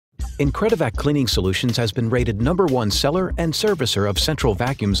Incredivac Cleaning Solutions has been rated #1 seller and servicer of central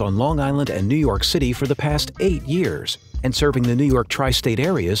vacuums on Long Island and New York City for the past 8 years, and serving the New York tri-state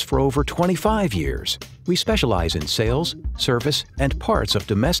areas for over 25 years. We specialize in sales, service, and parts of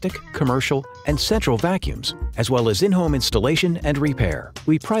domestic, commercial, and central vacuums, as well as in-home installation and repair.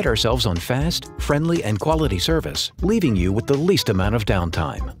 We pride ourselves on fast, friendly, and quality service, leaving you with the least amount of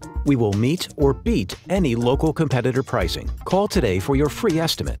downtime. We will meet or beat any local competitor pricing. Call today for your free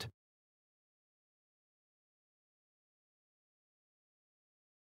estimate.